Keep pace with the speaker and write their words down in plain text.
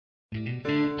Hi,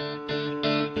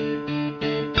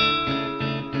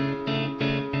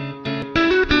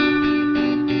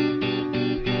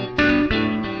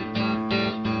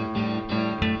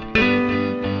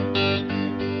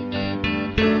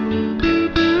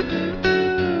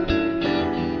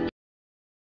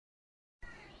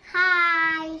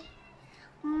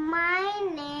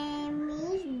 my name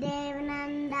is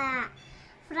NANDA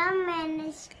from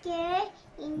NSK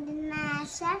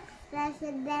International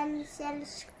Residential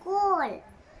School.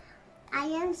 I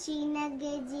am senior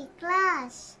KG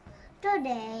class.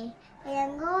 Today, I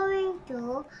am going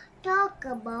to talk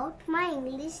about my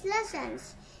English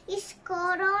lessons. It's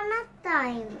Corona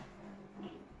time.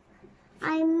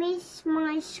 I miss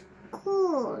my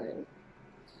school.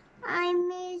 I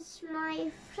miss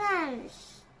my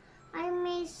friends. I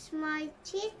miss my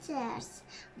teachers.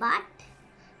 But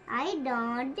I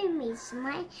don't miss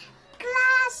my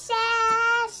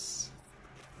classes.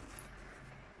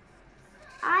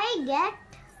 I get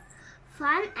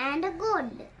fun and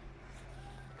good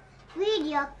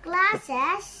video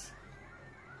classes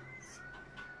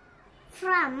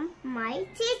from my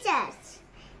teachers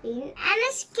in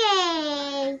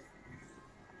NSK.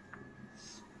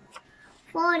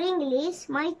 For English,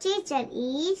 my teacher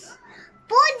is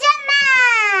Pooja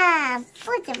ma'am.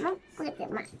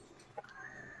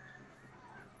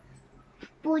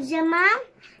 Pooja ma'am,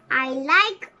 I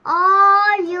like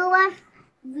all your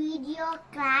video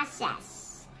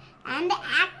classes and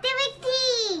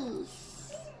activities.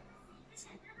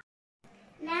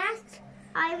 Next,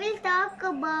 I will talk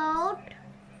about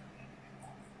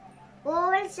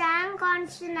vowels and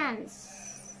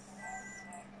consonants.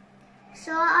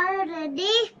 So, are you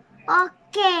ready?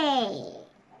 Okay.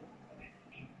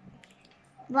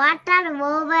 What are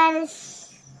vowels?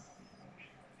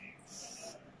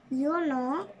 You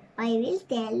know, I will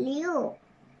tell you.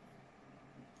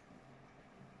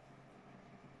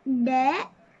 There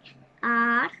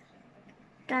are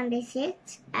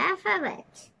 26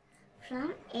 alphabets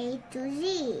from A to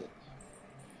Z.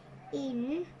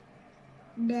 In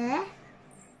the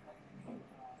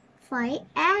 5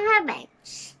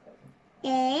 alphabets,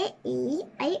 A, E,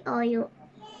 I, O, U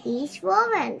is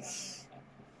vowels.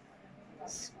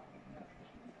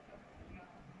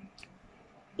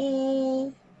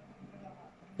 A,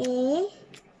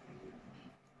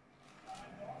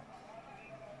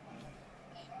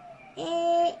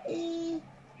 E,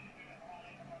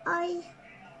 I,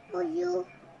 O, U.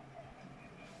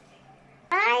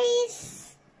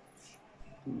 Eyes.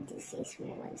 This is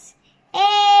vowels.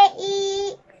 A,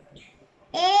 E,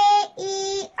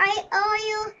 I, O,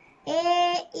 U.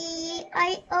 A, E,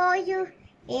 I, O, U.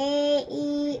 A,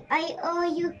 E, I, O,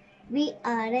 U. We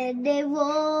are the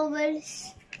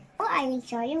vowels. Now I will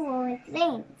show you vowel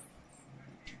train.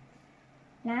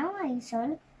 Now I will show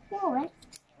you vowel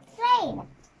train.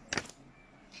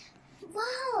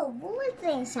 Wow, vowel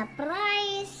train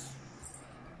surprise.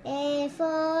 A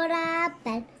for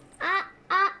apple. A,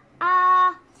 a,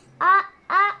 a. A,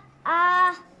 a,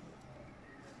 a.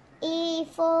 E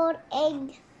for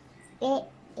egg. A,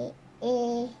 a,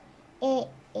 a. A,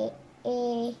 a,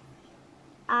 a.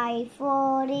 I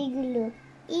for igloo.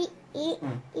 E, e,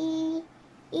 e.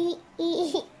 E,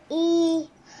 e, e.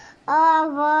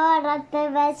 O for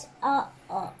octopus. O,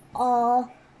 o, o.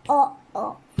 O,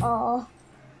 o, o.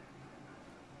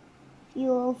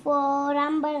 U for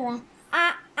umbrella.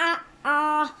 A, a,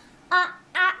 a. A,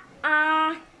 a,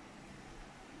 a.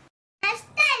 Next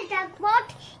I'll talk about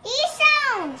E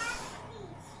sounds.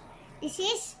 This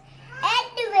is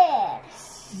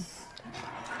Edwards.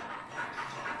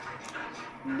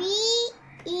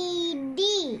 B-E-D,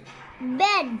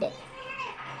 bed.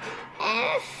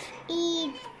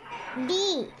 F-E-D,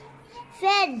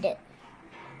 fed.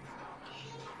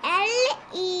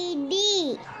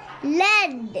 L-E-D,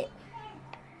 led.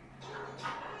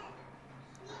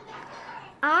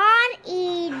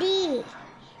 R-E-D,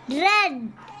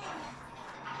 red.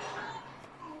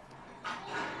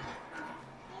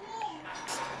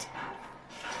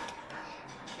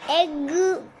 Egg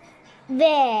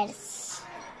bears.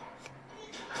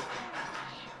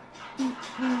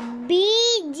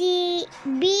 B-E-G,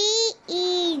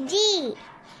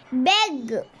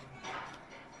 beg.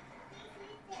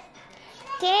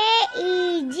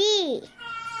 K-E-G,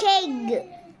 keg.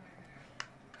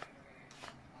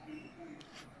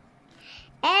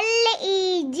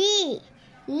 L-E-G,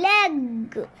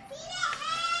 leg.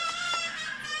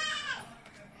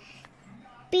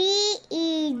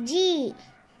 P-E-G,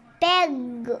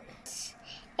 peg.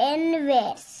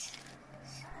 N-verse.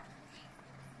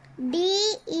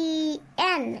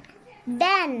 D-E-N,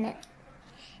 den.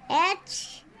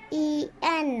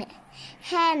 H-E-N,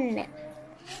 hen.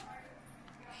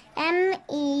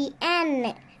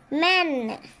 men,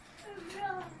 men.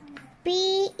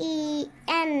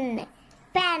 pen,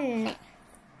 pen.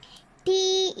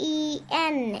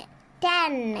 ten,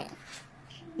 ten.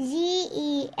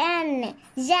 zen,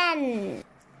 zen.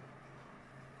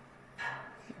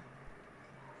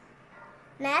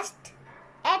 Next,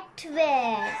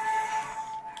 actware.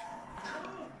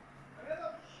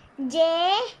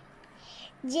 Jet,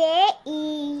 jet.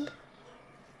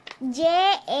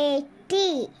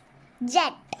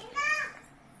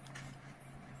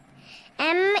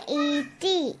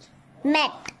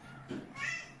 Met,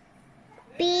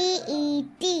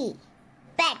 pet,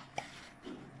 pet.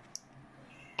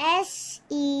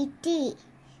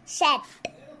 Set,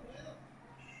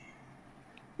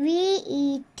 wet.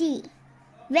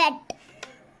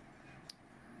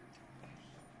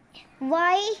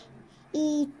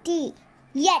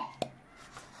 Yet.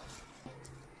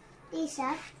 These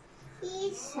are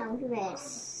sound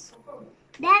words.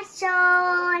 That's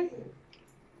all.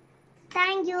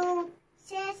 Thank you.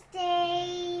 Stay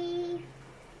safe.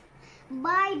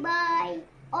 Bye bye.